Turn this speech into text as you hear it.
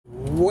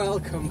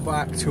Welcome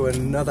back to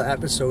another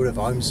episode of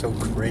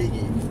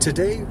Imsocraigy.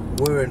 Today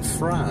we're in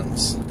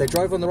France. They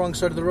drive on the wrong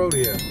side of the road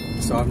here,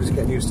 so I'm just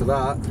getting used to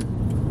that.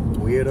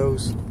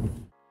 Weirdos.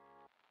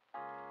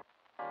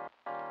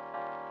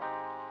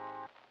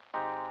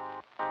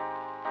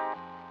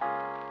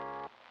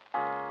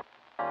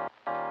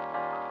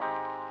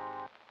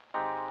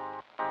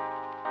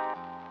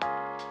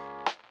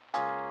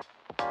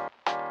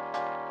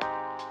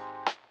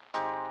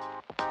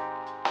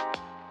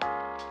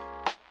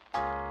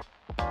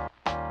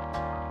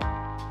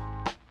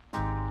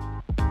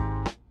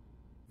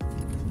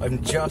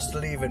 I'm just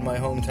leaving my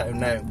hometown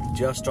now,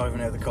 just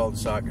driving out the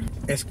cul-de-sac.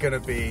 It's gonna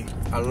be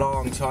a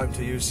long time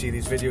till you see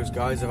these videos,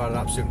 guys. I've had an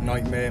absolute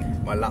nightmare.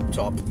 My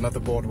laptop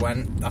motherboard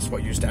went. That's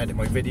what I used to edit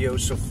my videos.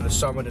 So for the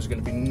summer, there's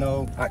gonna be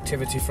no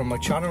activity from my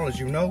channel, as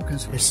you know,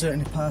 because it's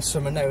certainly past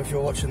summer now if you're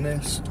watching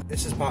this.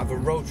 This is part of a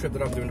road trip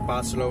that I'm doing to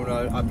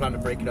Barcelona. I plan to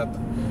break it up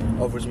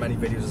over as many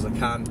videos as I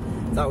can.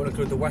 That will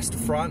include the west of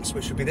France,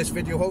 which should be this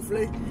video,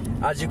 hopefully.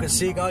 As you can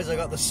see, guys, I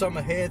got the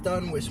summer hair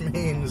done, which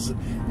means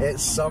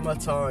it's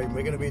summertime.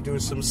 We're going to be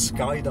doing some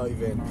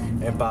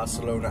skydiving in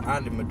Barcelona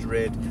and in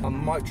Madrid. I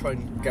might try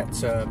and get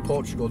to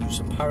Portugal, do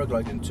some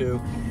paragliding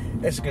too.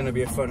 It's going to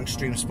be a fun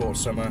extreme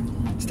sports summer.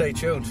 Stay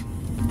tuned.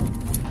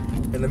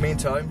 In the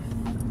meantime,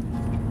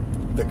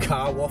 the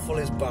car waffle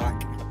is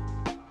back.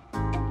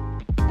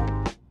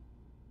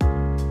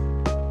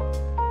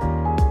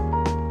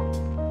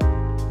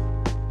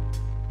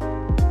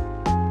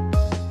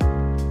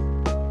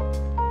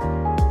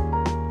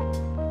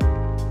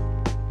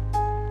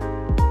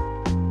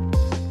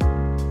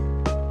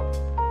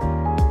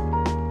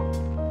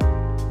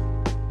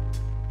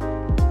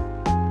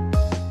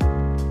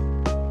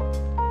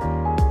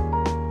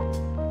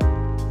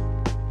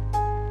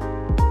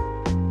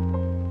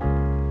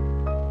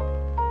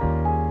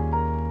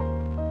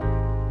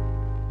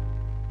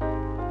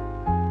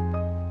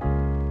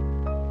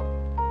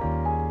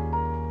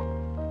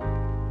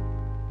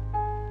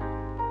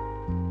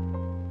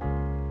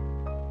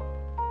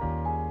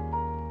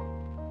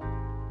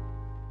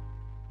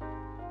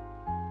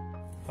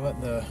 I'm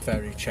at the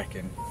ferry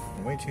check-in.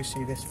 Wait till you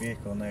see this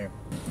vehicle now.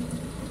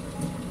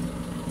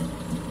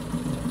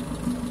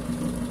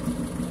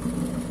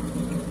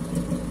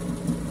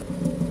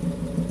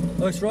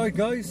 Nice ride,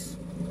 guys.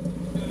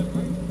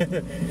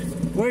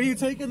 Where are you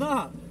taking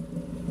that?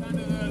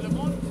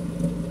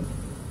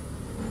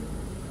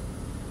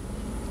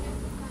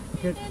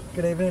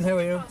 Good evening, how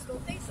are you?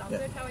 I'm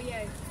good, how are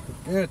you?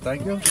 Good,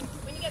 thank you.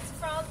 When you get to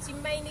France, you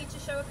may need to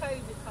show a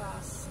COVID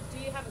pass. Do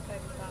you have a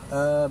COVID pass?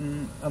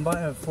 I might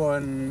have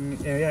one.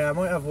 Yeah, I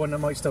might have one that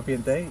might still be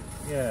in date.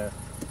 Yeah.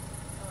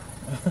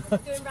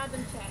 Alright. Doing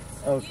random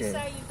checks. Okay. You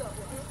say you've got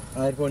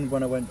one. I had one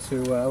when I went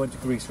to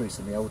Greece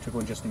recently. I took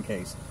one just in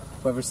case.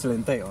 Whether it's still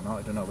in date or not,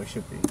 I don't know. It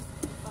should be.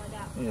 Find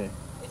out. Yeah.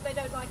 If they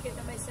don't like it,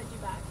 they may send you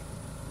back.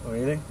 Oh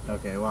really?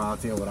 Okay. Well, I'll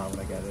deal with that when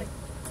I get it.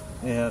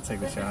 Yeah, I'll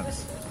take the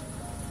chance.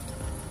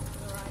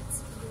 Alright.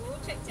 You're all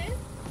checked in.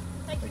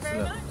 Thank you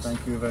very much.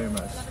 Thank you very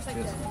much. Have a safe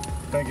day.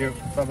 Thank you.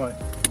 Bye bye.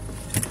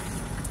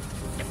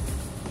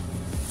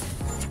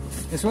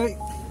 This way.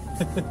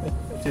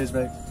 Cheers,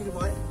 mate.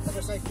 Have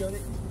a safe journey.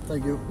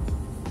 Thank you.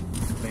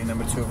 Lane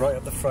number 2, right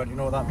up the front. You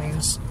know what that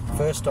means?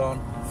 First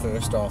on,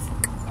 first off.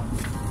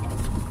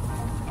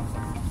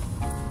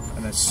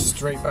 And then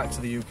straight back to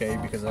the UK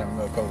because I haven't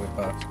got a COVID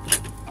pass.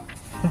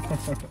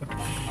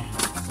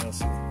 We'll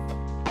see.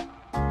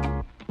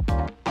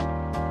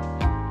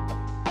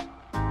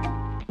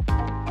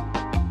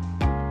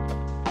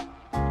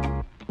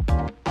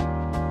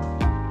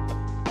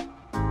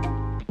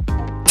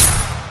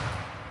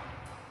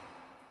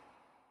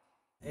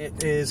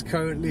 It is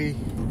currently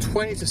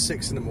 20 to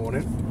 6 in the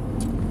morning.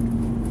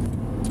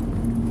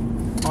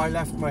 I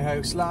left my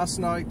house last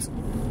night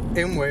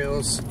in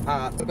Wales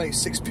at about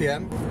 6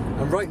 PM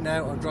and right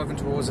now I'm driving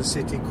towards a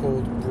city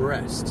called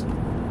Brest.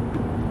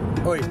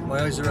 Oi,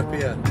 my eyes are up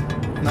here.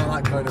 Not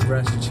that kind of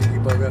Brest, you cheeky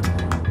bugger.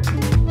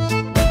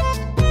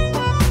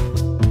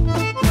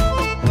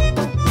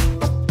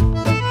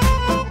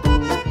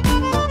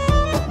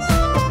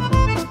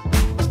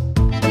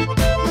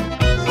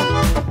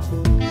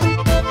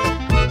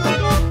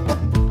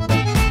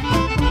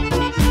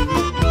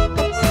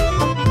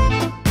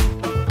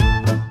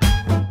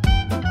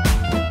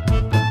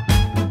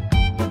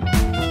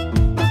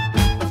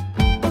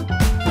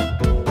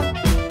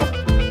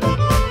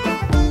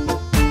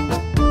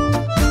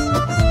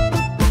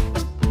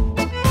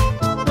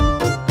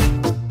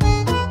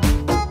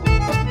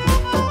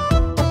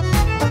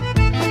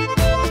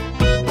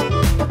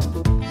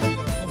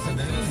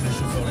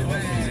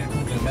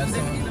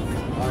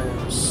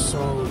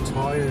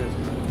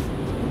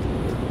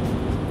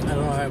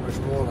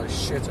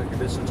 Shit, I can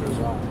listen to as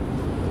well.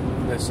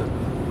 Listen.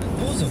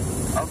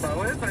 Ah bah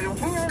ouais, ça y est,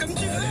 comme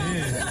tu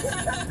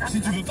veux. Si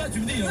tu veux pas, tu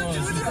me dis, hein. Je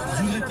voudrais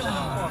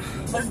pas.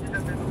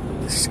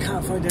 Just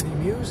can't find any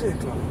music,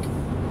 like.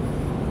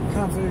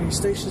 Can't find any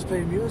stations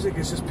playing music,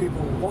 it's just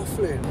people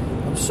waffling.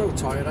 I'm so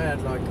tired, I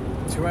had like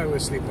 2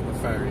 hours sleep on the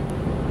ferry.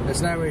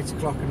 It's now 8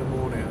 o'clock in the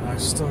morning and I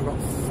still got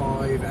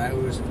 5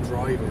 hours of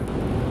driving.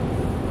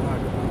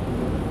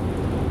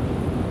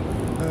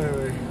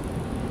 Anyway,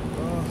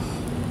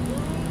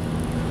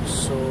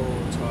 so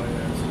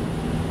tired.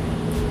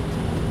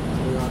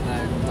 We are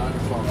now 9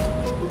 o'clock.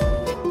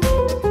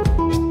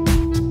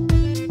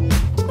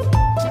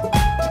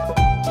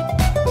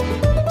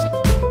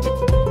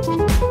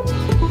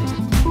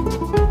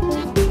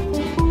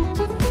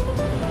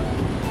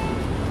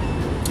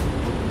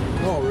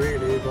 Not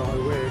really, but I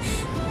wish.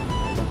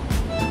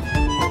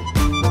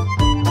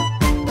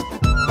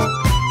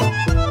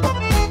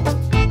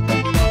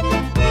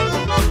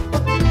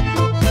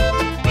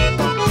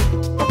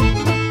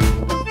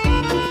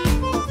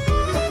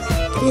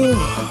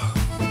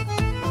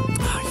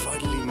 I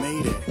finally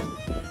made it.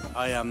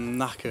 I am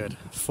knackered.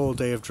 Full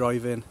day of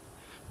driving,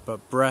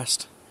 but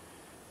Brest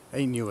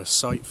ain't you a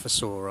sight for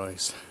sore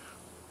eyes.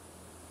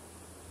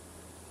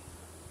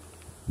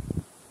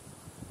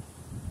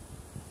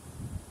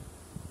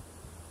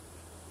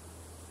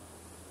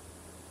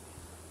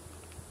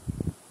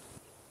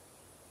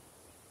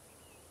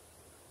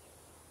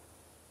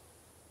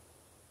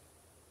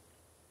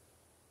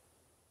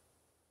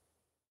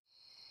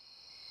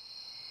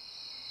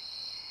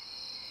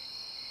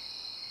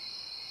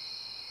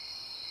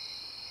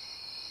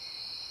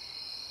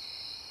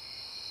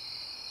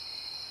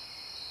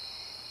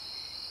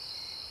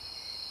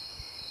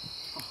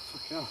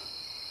 Yeah.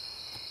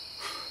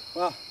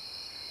 Well,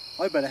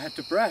 I better head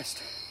to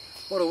Brest.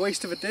 What a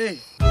waste of a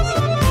day.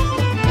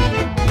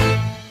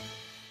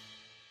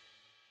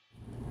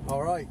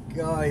 Alright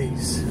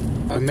guys,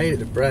 I made it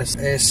to Brest.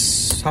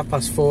 It's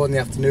 4:30 in the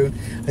afternoon.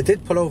 I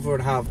did pull over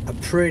and have a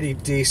pretty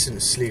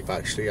decent sleep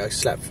actually. I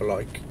slept for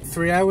like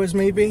 3 hours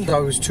maybe. I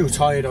was too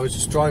tired, I was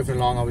just driving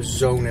along, I was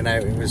zoning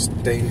out, it was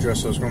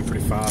dangerous, I was going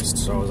pretty fast,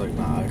 so I was like,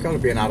 nah, I've got to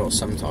be an adult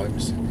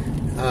sometimes.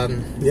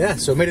 Yeah,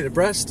 so I made it to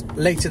Brest,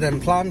 later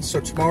than planned, so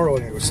tomorrow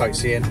I'm going to go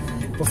sightseeing.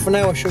 But for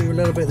now I'll show you a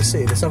little bit of the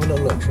city. Let's have a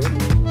little look, shall we?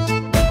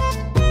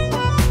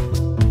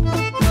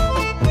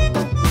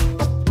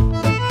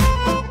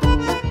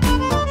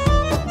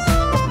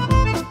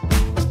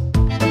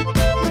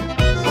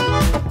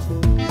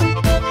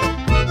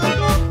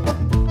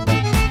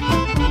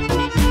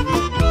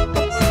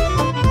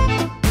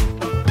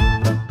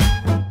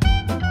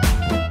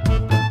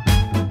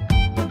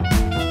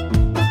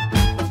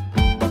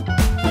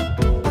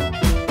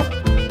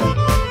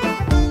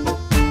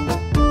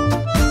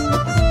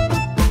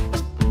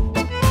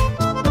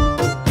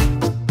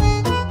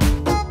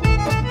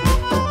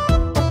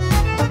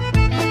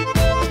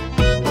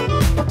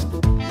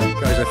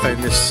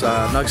 This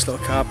nice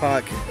little car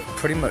park,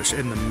 pretty much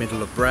in the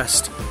middle of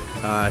Brest.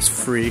 It's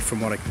free from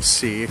what I can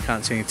see. I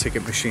can't see any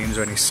ticket machines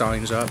or any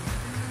signs up.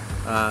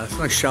 It's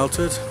nice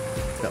sheltered,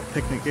 little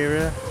picnic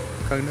area,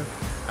 kind of.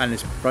 And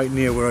it's right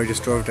near where I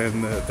just drove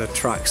down the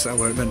tracks that I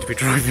weren't meant to be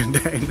driving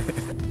down.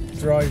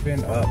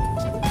 Driving up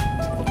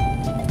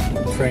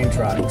train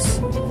tracks.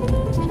 Not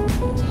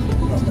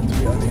meant to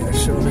be on here,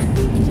 surely.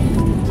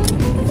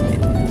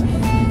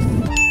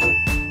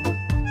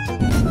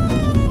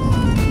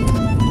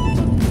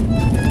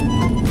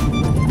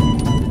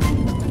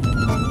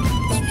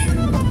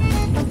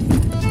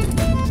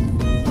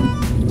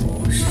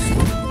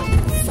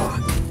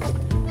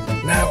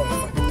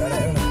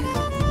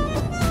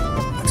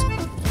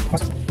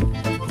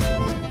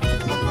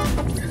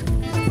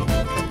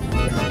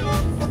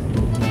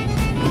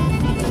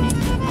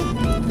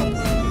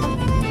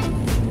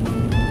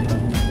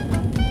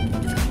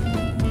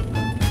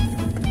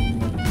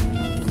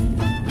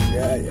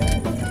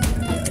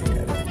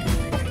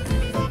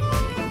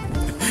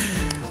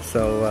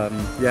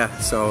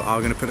 So I'm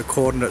going to put the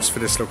coordinates for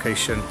this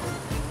location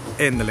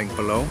in the link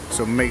below,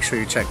 so make sure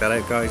you check that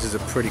out guys. It's a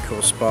pretty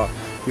cool spot.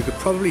 You could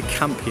probably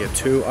camp here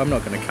too. I'm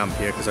not going to camp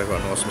here because I've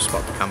got an awesome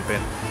spot to camp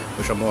in,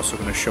 which I'm also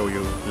going to show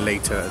you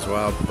later as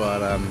well,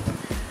 but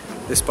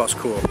this spot's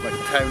cool. Like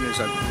the town is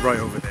like right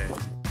over there.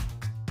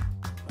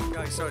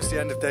 Guys, so it's the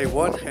end of day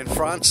 1 in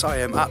France. I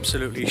am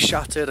absolutely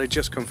shattered. I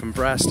just come from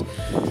Brest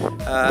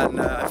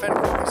and I found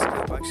a good place to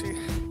camp actually.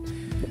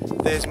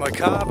 There's my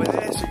car by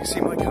there, so you can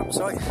see my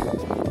campsite.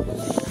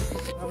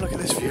 Have a look at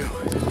this view.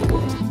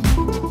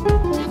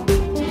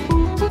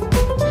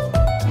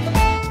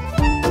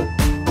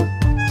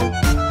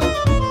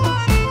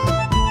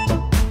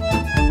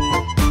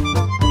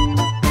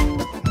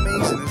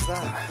 Amazing is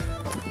that?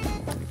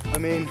 I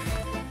mean,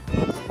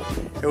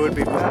 it would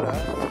be better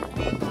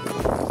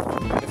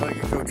if I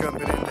could go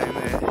jumping in down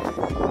there.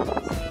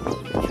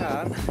 I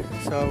can,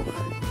 so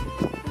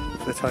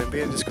for the time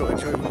being, just go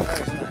enjoy my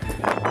house.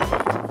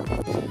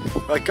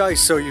 Right guys,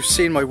 so you've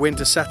seen my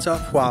winter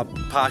setup. Well,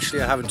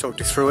 partially I haven't talked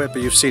you through it,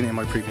 but you've seen it in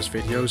my previous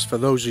videos, for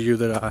those of you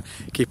that are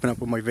keeping up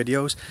with my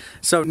videos.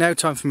 So now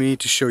time for me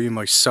to show you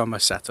my summer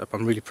setup.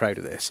 I'm really proud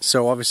of this.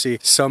 So obviously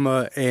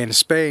summer in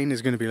Spain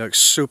is going to be like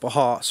super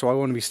hot, so I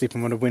want to be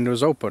sleeping when the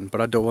windows open,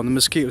 but I don't want the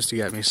mosquitoes to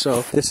get me.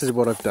 So this is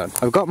what I've done.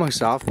 I've got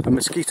myself a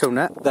mosquito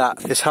net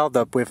that is held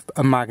up with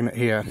a magnet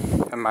here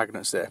and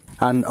magnets there.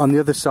 And on the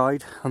other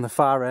side, on the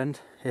far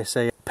end, it's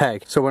a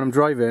peg. So when I'm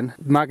driving,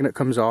 the magnet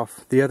comes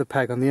off, the other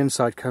peg on the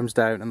inside comes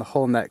down, and the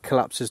whole neck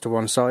collapses to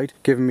one side,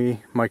 giving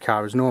me my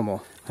car as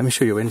normal. Let me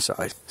show you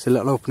inside. There's a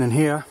little opening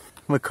here.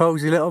 My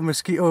cozy little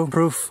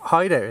mosquito-proof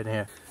hideout in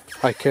here.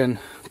 I can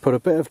put a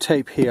bit of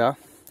tape here,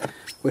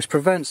 which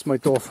prevents my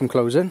door from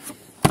closing.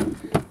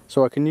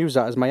 So I can use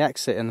that as my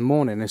exit in the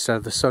morning instead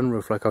of the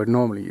sunroof like I would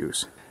normally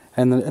use.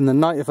 And in the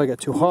night, if I get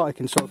too hot, I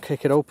can sort of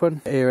kick it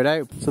open, air it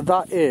out. So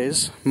that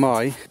is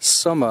my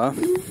summer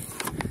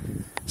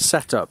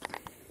setup.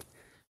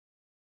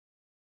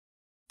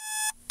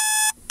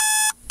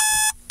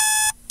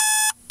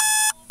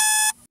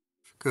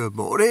 Good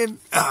morning.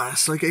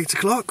 It's like 8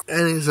 o'clock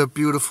and it's a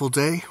beautiful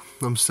day.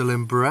 I'm still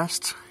in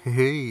Brest.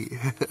 Hey.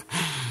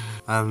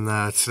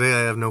 And today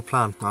I have no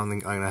plan. I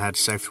think I'm gonna head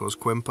south towards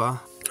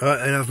Quimper. Alright,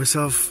 I have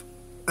myself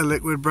a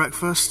liquid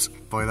breakfast.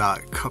 By that,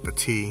 a cup of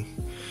tea,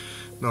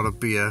 not a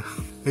beer.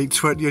 Ain't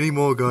 20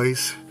 anymore,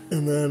 guys.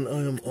 And then I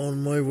am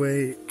on my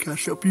way.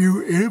 Catch up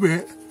you in a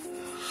bit.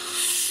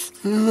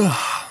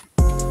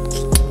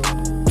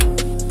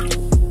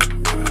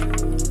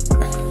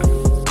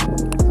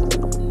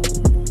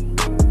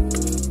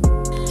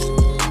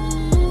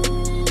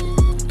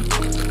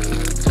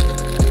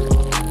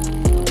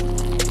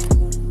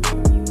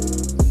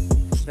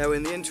 Now,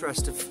 in the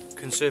interest of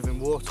conserving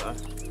water,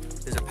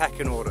 there's a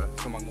pecking order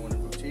for my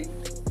morning routine.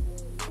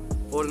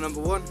 Order number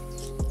 1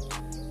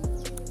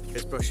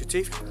 is brush your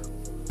teeth.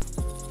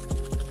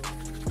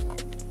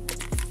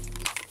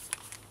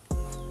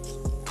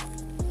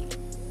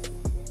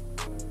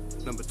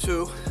 Number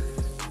 2,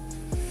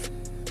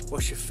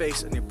 wash your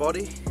face and your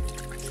body.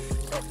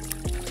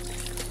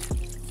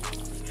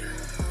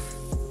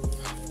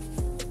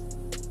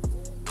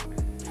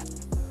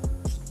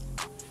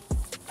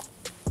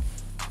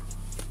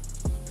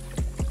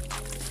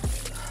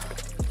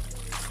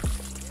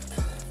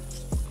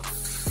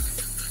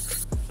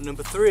 And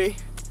number 3,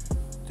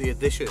 do your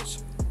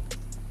dishes,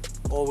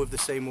 all with the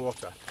same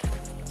water.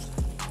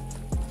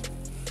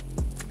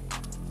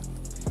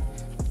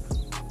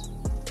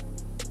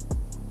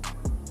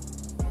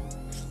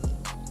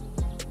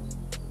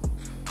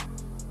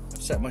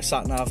 Set my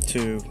sat nav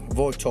to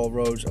avoid toll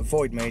roads,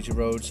 avoid major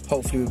roads.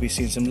 Hopefully we'll be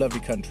seeing some lovely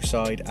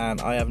countryside, and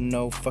I have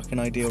no fucking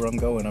idea where I'm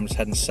going. I'm just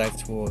heading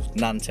south towards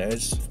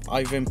Nantes.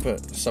 I've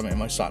input something in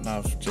my sat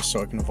nav just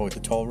so I can avoid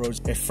the toll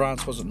roads. If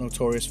France wasn't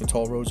notorious for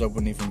toll roads, I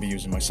wouldn't even be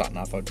using my sat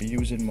nav. I'd be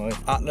using my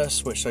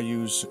atlas, which I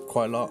use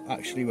quite a lot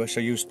actually, which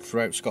I use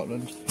throughout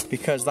Scotland,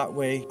 because that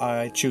way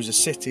I choose a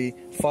city,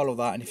 follow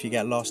that, and if you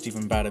get lost,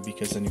 even better,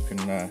 because then you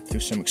can do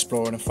some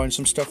exploring and find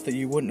some stuff that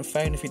you wouldn't have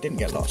found if you didn't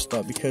get lost.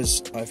 But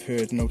because I've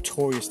heard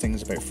notorious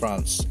things about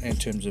France in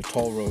terms of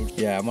toll roads,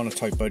 yeah, I'm on a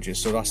tight budget,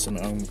 so that's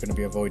something I'm going to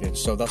be avoiding.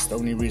 So that's the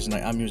only reason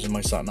I am using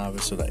my sat nav,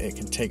 is so that it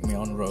can take me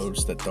on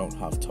roads that don't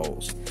have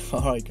tolls.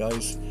 Alright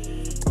guys,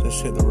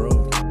 let's hit the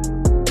road.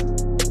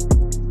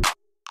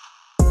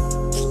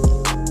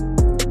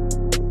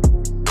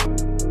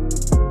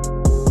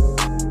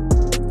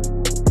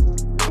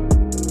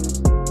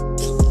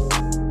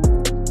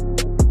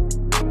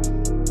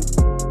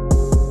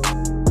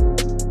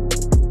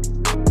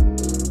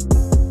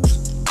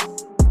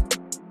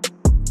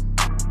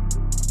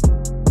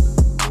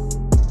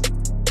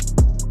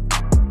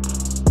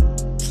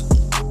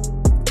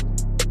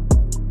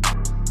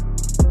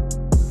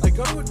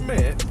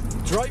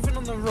 Driving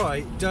on the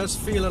right does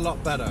feel a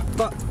lot better,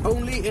 but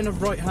only in a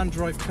right-hand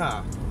drive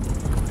car,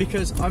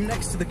 because I'm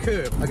next to the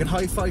curb. I can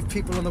high-five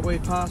people on the way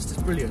past.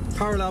 It's brilliant.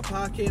 Parallel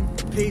parking,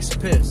 piece.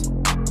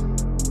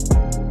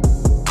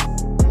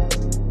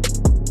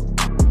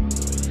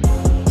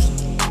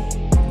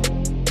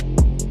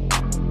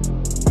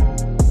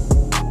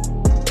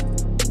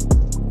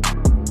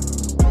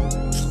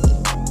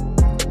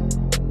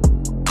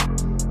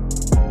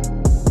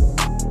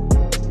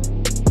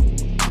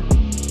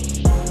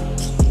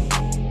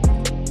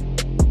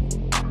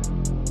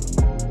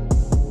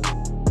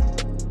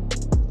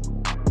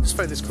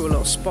 This cool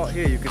little spot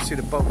here. You can see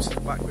the boats in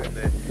the background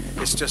there.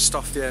 It's just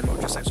off the end, or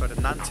just outside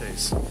of Nantes.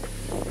 It's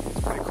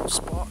a pretty cool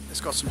spot. It's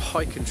got some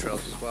hiking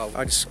trails as well.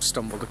 I just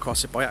stumbled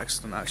across it by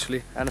accident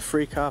actually, and a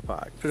free car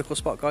park. Pretty cool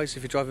spot, guys.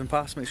 If you're driving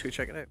past, make sure you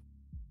check it out.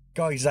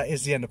 Guys, that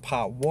is the end of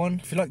part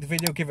 1. If you liked the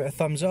video, give it a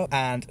thumbs up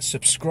and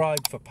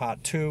subscribe for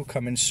part 2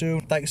 coming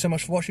soon. Thank you so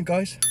much for watching,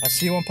 guys. I'll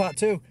see you on part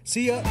 2.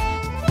 See ya.